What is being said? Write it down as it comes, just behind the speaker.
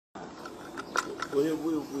We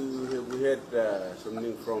had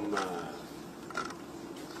something from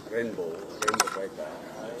Rainbow Fighter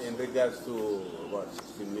in regards to about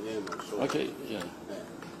 60 million or so. Okay, yeah.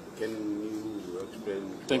 Can you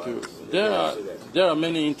explain? Thank you. There are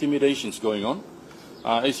many intimidations going on.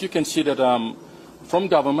 As you can see that from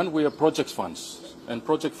government we have project funds, and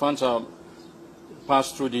project funds are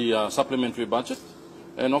passed through the supplementary budget.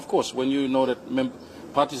 And of course, when you know that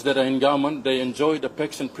parties that are in government, they enjoy the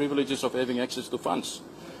perks and privileges of having access to funds.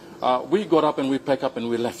 We got up and we packed up and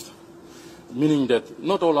we left, meaning that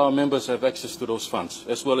not all our members have access to those funds,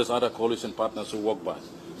 as well as other coalition partners who walk by.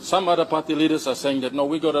 Some other party leaders are saying that, no,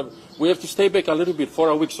 we have to stay back a little bit for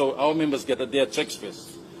a week so our members get their checks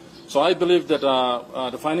first. So I believe that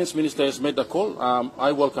the finance minister has made the call.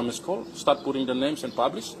 I welcome his call. Start putting the names and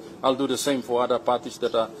publish. I'll do the same for other parties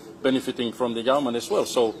that are benefiting from the government as well.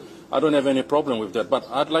 So I don't have any problem with that. But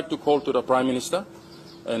I'd like to call to the Prime Minister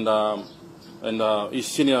and his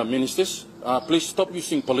senior ministers. Please stop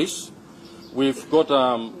using police. We've got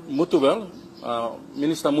Mutuwel,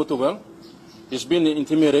 Minister Mutuwel. He's been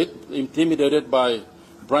intimidated by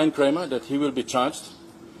Brian Kramer that he will be charged.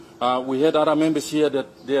 We had other members here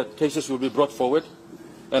that their cases will be brought forward.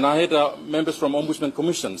 And I had members from Ombudsman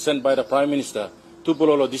Commission sent by the Prime Minister to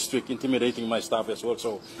Bololo District intimidating my staff as well.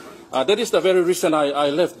 So that is the very reason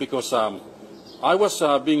I left, because I was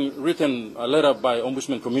being written a letter by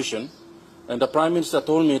Ombudsman Commission, and the Prime Minister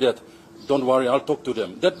told me that, don't worry, I'll talk to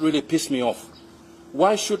them. That really pissed me off.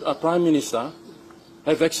 Why should a Prime Minister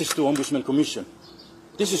have access to Ombudsman Commission?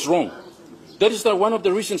 This is wrong. That is one of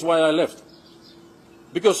the reasons why I left.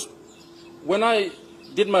 Because when I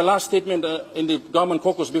did my last statement in the government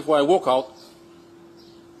caucus before I walk out,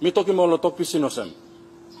 me talking about talk pissinosem.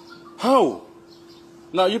 How?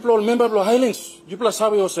 Now you people member of Highlands, you people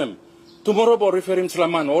sabi osem. Tomorrow about referring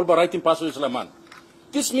Islaman, all by writing password Islaman.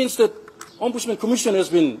 This means that Ombudsman Commission has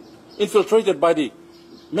been infiltrated by the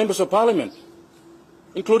members of Parliament,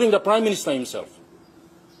 including the Prime Minister himself.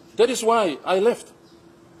 That is why I left.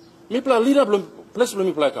 Me pla leader place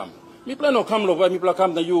me pla kam. Me pla no kam lo me pla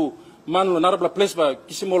kam na you man lo narabla place ba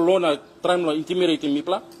kisimo lo na try lo intimidating me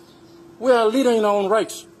pla. We are a leader in our own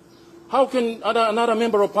rights. How can another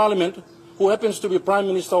member of Parliament, who happens to be Prime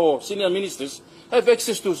Minister or senior ministers, have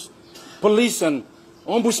access to police and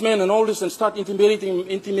ombudsmen and all this and start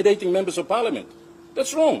intimidating members of Parliament?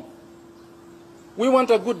 That's wrong. We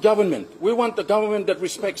want a good government. We want a government that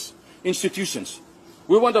respects institutions.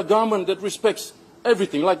 We want a government that respects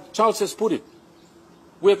everything, like Charles has put it.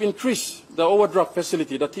 We have increased the overdraft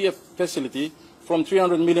facility, the TF facility, from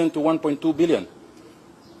 300 million to 1.2 billion.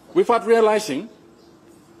 Without realizing,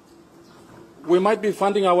 we might be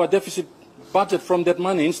funding our deficit budget from that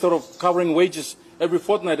money instead of covering wages every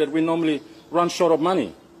fortnight that we normally run short of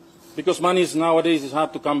money, because money is nowadays is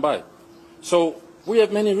hard to come by. So we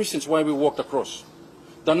have many reasons why we walked across.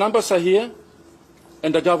 The numbers are here,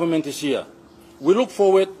 and the government is here. We look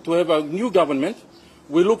forward to have a new government.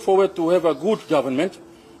 We look forward to have a good government,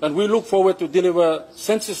 and we look forward to deliver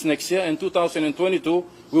census next year in 2022.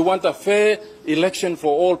 We want a fair election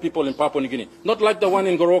for all people in Papua New Guinea, not like the one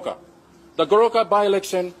in Goroka. The Goroka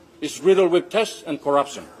by-election is riddled with cash and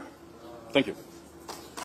corruption. Thank you.